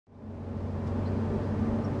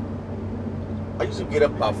I usually get up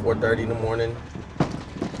about 4:30 in the morning.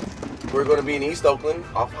 We're going to be in East Oakland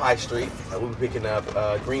off High Street. We'll be picking up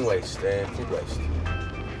green waste and food waste.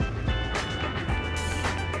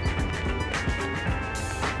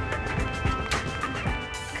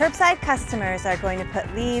 Curbside customers are going to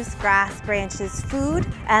put leaves, grass, branches, food,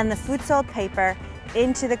 and the food sold paper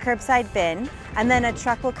into the curbside bin, and then a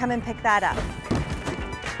truck will come and pick that up.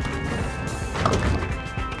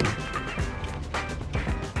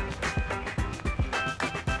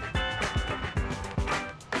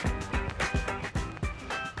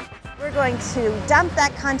 We're going to dump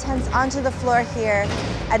that contents onto the floor here,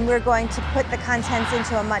 and we're going to put the contents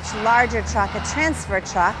into a much larger truck, a transfer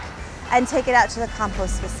truck, and take it out to the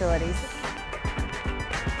compost facilities.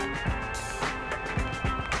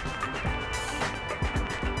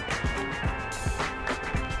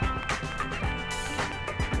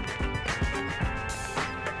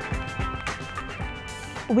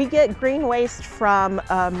 We get green waste from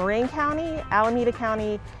Marin County, Alameda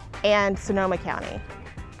County, and Sonoma County.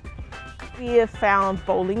 We have found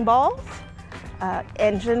bowling balls,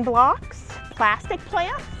 engine blocks, plastic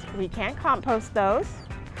plants. We can't compost those.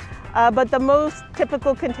 But the most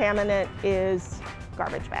typical contaminant is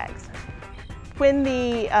garbage bags. When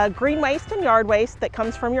the green waste and yard waste that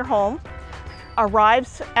comes from your home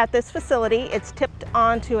arrives at this facility, it's tipped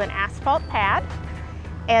onto an asphalt pad,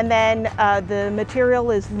 and then the material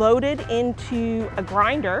is loaded into a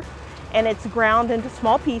grinder, and it's ground into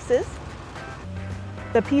small pieces.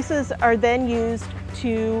 The pieces are then used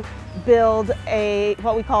to build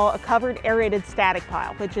what we call a covered aerated static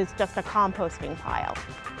pile, which is just a composting pile.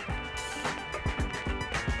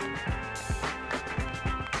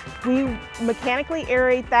 We mechanically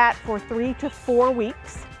aerate that for 3 to 4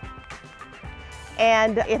 weeks,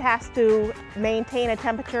 and it has to maintain a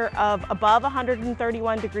temperature of above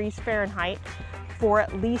 131 degrees Fahrenheit for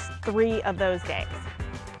at least 3 of those days.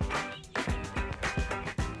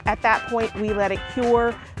 At that point, we let it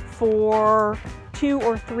cure for 2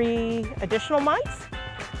 or 3 additional months.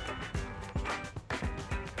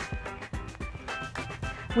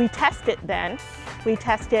 We test it then. We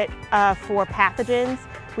test it for pathogens.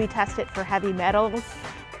 We test it for heavy metals.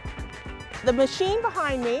 The machine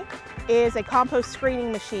behind me is a compost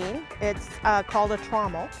screening machine. It's called a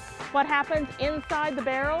trommel. What happens inside the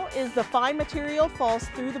barrel is the fine material falls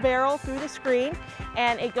through the barrel, through the screen,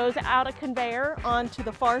 and it goes out a conveyor onto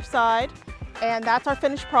the far side, and that's our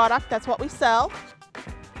finished product. That's what we sell.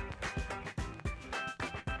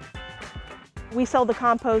 We sell the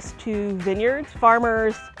compost to vineyards,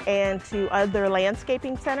 farmers, and to other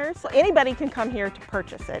landscaping centers. So anybody can come here to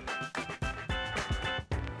purchase it.